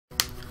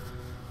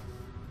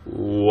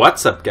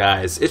What's up,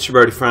 guys? It's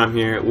your buddy Dfromm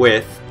here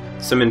with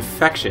some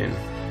Infection.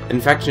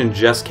 Infection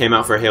just came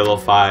out for Halo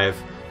 5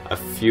 a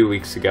few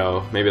weeks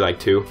ago, maybe like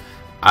 2.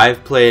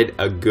 I've played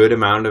a good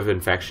amount of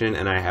Infection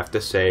and I have to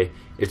say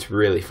it's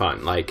really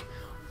fun. Like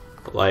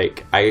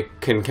I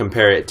can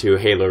compare it to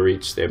Halo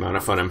Reach, the amount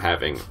of fun I'm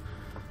having.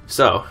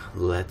 So,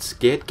 let's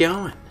get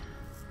going.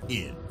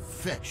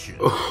 Infection.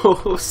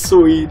 Oh,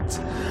 sweet.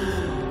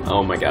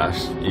 Oh my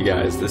gosh, you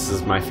guys, this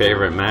is my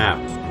favorite map.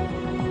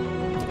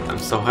 I'm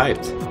so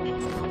hyped.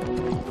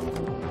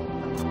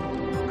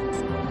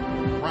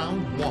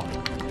 Round 1.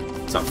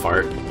 What's up,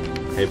 Fart?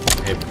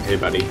 Hey,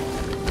 buddy.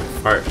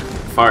 Fart.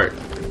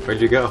 Where'd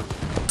you go?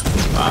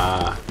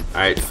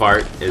 Alright,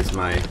 Fart is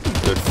my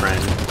good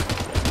friend.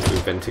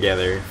 We've been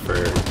together for...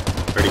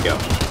 Where'd he go?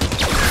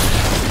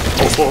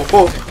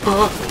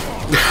 Oh.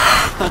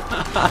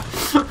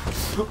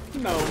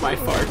 No, my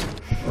Fart.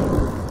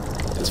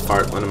 Is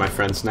Fart one of my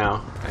friends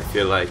now? I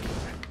feel like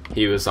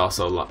he was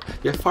also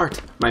yeah,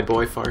 Fart. My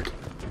boy Fart.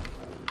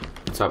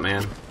 What's up,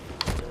 man?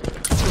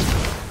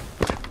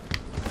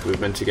 We've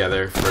been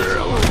together for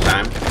a long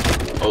time.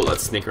 Oh,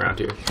 let's sneak around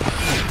here.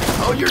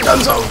 Oh, you're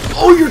donezo!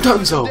 Oh, you're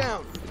donezo!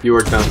 You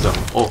are donezo.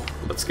 Oh,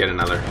 let's get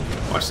another.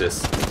 Watch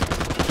this.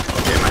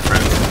 Okay, my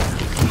friend.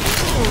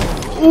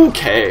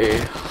 Okay.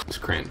 This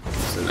crane.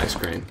 This is a nice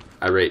crane.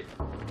 I rate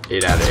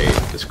 8 out of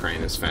 8. This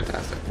crane is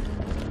fantastic.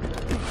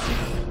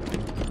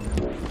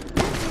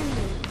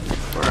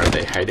 Where are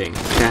they hiding?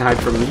 You can't hide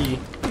from me.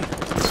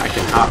 I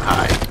can hop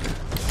high.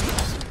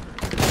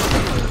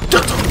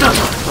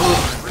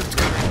 Oh.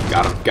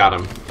 Got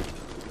him.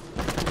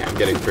 Okay, I'm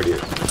getting pretty.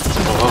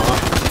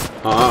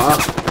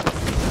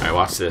 Alright,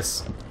 watch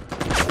this.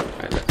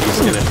 Right, he's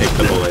gonna take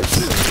the bullets.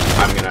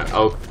 I'm gonna.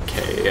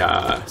 Okay,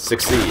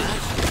 succeed.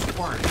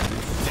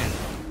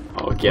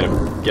 Oh, get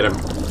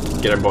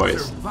him,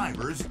 boys.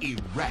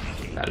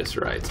 That is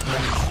right.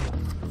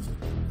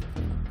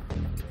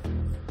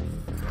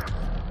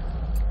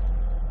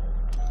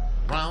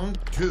 Round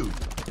 2.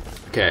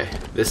 Okay,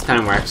 this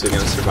time we're actually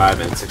gonna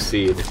survive and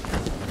succeed.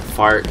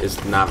 Fart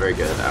is not very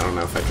good. I don't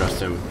know if I trust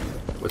him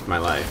with my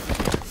life.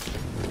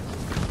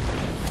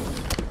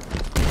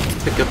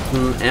 Pick up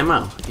some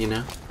ammo, you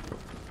know?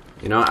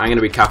 You know what? I'm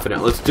gonna be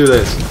confident. Let's do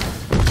this!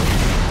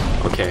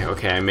 Okay,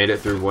 I made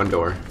it through one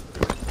door.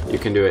 You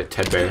can do it,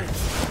 Ted Bear.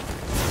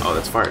 Oh,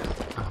 that's Fart.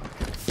 Oh,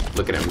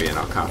 look at him being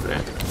all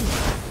confident.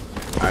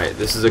 Alright,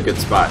 this is a good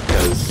spot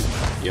because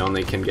you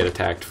only can get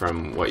attacked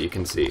from what you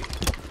can see.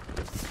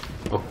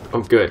 Oh,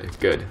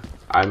 good.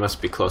 I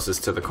must be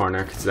closest to the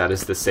corner because that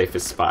is the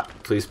safest spot.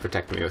 Please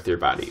protect me with your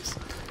bodies.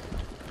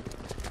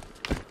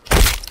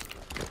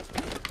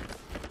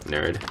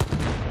 Nerd.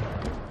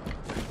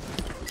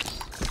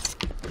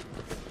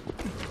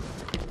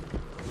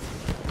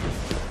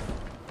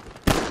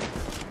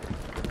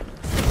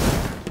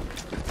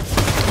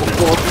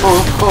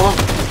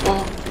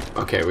 Oh.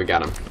 Okay, we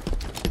got him.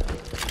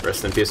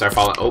 Rest in peace, our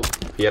fallen. Oh,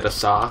 he had a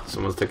saw.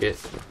 Someone took it.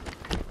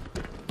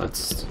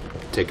 Let's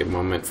take a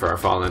moment for our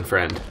fallen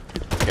friend.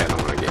 Okay, I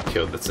don't want to get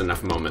killed. That's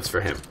enough moments for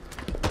him.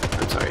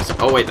 I'm sorry.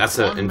 Oh wait, that's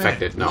an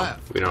infected. No,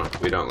 we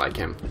don't like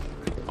him.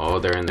 Oh,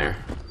 they're in there.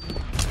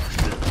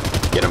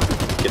 Get them.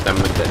 Get them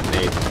with that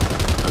nade.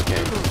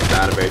 Okay,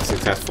 not a very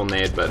successful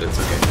nade, but it's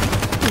okay.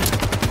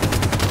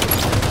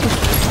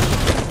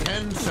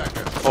 10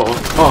 seconds. Oh.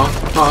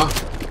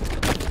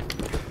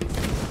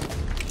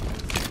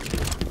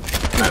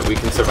 Alright, we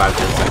can survive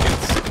 10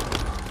 seconds.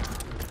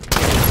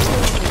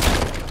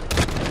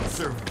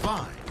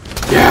 Survive.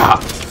 Yeah!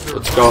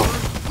 Let's go.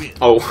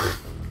 Oh,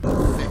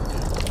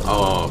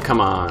 come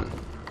on.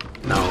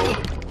 No.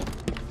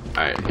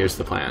 Alright, here's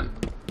the plan.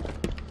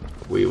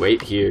 We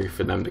wait here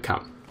for them to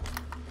come.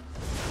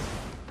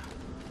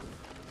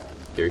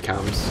 Here he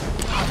comes.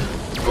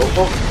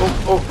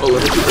 Oh, a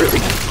little too early.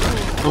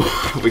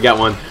 Oh, we got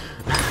one.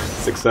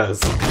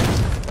 Success.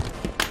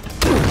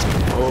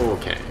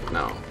 Okay,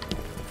 no.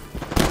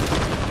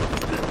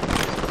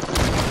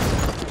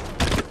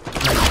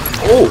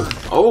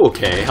 Oh,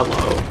 okay,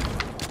 hello.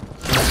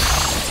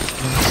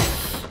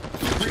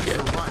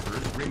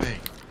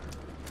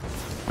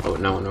 Oh,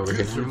 no one over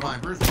here.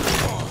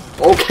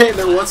 Okay,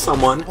 there was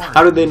someone.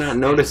 How did they not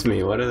notice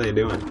me? What are they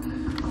doing?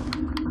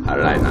 How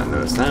did I not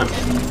notice them?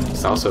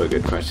 It's also a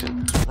good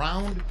question.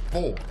 Round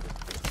 4.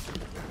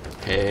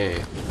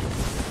 Hey.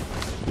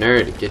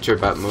 Nerd, get your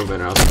butt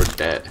moving or else we're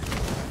dead.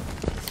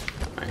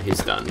 Alright,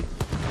 he's done.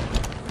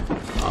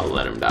 I'll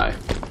let him die.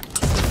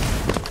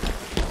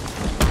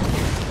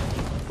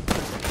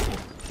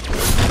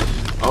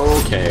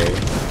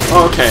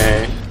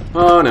 Okay.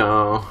 Oh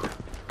no.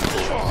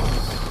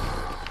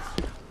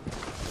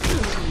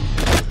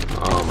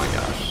 Oh my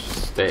gosh.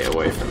 Stay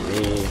away from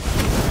me.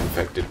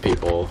 Infected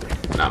people.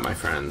 Not my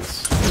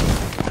friends.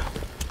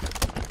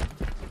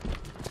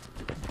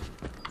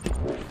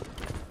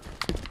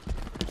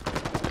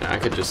 I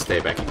could just stay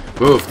back.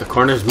 Move! The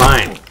corner's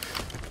mine!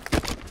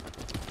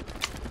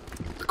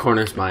 The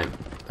corner's mine.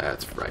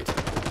 That's right.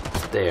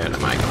 Stay out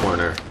of my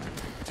corner.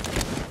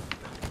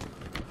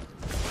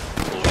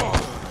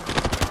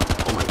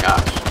 Oh my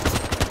gosh.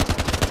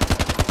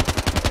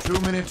 2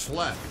 minutes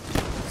left.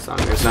 As long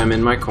as I'm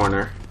in my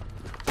corner,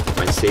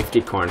 my safety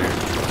corner,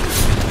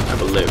 I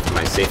will live.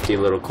 My safety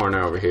little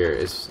corner over here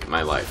is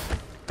my life.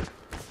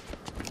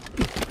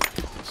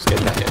 Just get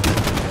that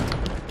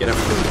hit. Get up.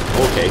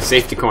 Okay,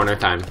 safety corner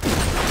time.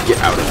 Get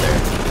out of there.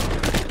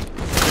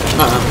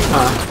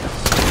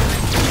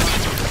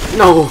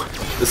 No!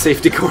 The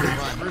safety corner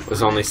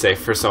was only safe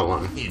for so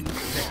long.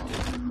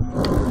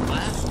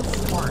 Last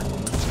spark.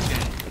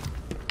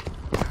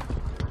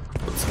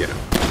 Let's get him.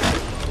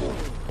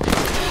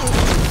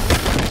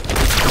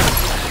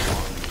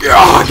 Yeah,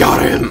 I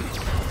got him!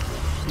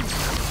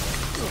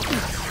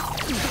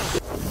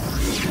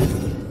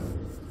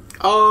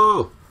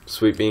 Oh!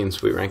 Sweet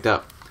beans, we ranked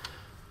up.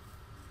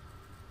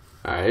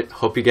 Alright,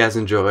 hope you guys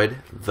enjoyed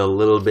the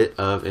little bit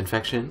of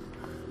infection.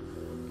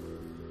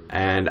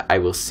 And I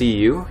will see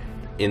you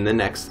in the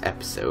next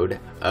episode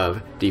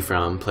of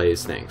Dfromm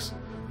Plays Things.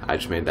 I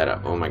just made that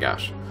up. Oh my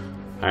gosh.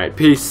 Alright,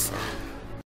 peace.